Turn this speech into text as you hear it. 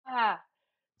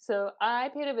So I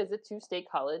paid a visit to State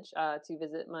College to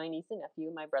visit my niece and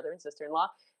nephew, my brother and sister-in-law,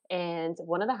 and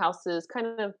one of the houses, kind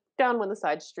of down one of the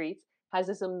side streets, has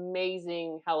this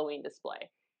amazing Halloween display.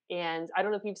 And I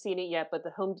don't know if you've seen it yet, but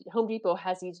the Home Depot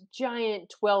has these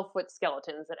giant 12-foot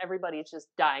skeletons that everybody is just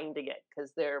dying to get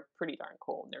because they're pretty darn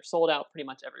cool and they're sold out pretty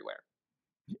much everywhere.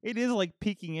 It is like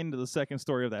peeking into the second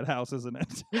story of that house, isn't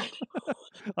it?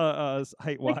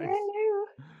 Height Like, wise.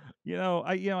 hello.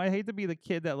 I hate to be the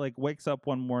kid that like wakes up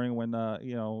one morning when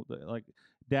like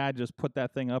dad just put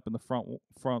that thing up in the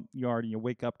front yard and you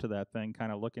wake up to that thing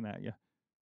kind of looking at you.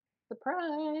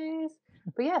 Surprise!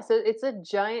 But yeah, so it's a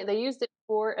giant they used it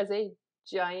for as a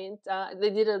giant, they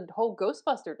did a whole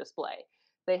Ghostbuster display.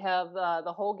 They have,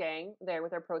 the whole gang there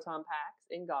with their proton packs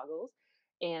and goggles,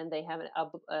 and they have an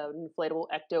inflatable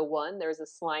Ecto one. There's a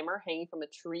Slimer hanging from a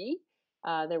tree.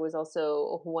 There was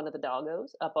also one of the doggos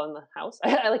up on the house.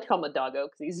 I like to call him a doggo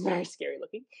because he's very scary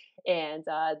looking. And,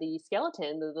 the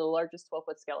skeleton, the largest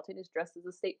 12-foot skeleton is dressed as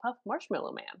a Stay Puft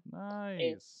Marshmallow Man. And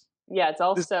Nice. yeah, it's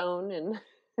all Does stone and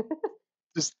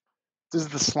does does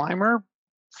the Slimer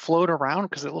float around?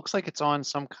 Because it looks like it's on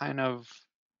some kind of,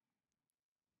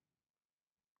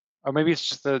 or maybe it's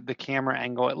just the camera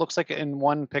angle. It looks like in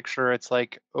one picture it's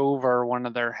like over one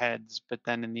of their heads, but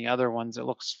then in the other ones it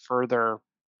looks further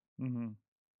Hmm.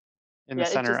 in the yeah,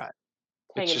 it's center. just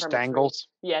It hanging just from a tree. dangles.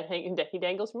 Yeah, he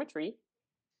dangles from a tree,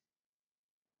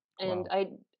 and Wow.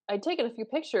 I'd taken a few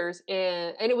pictures,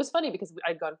 and it was funny because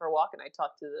I'd gone for a walk and I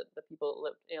talked to the people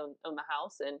that lived on the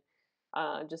house, and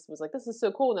just was like, "This is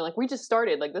so cool." And they're like, "We just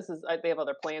started. Like, they have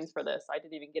other plans for this. I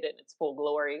didn't even get it in its full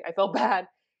glory. I felt bad."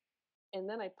 And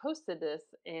then I posted this,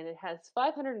 and it has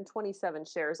 527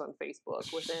 shares on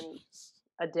Facebook within Jeez.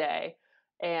 a day.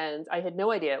 And I had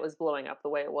no idea it was blowing up the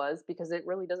way it was because it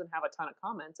really doesn't have a ton of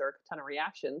comments or a ton of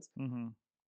reactions. Mhm.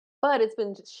 But it's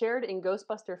been shared in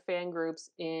Ghostbuster fan groups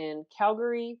in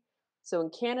Calgary. So in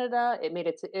Canada, it made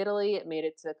it to Italy, it made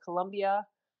it to Colombia,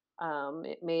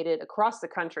 it made it across the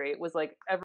country. It was like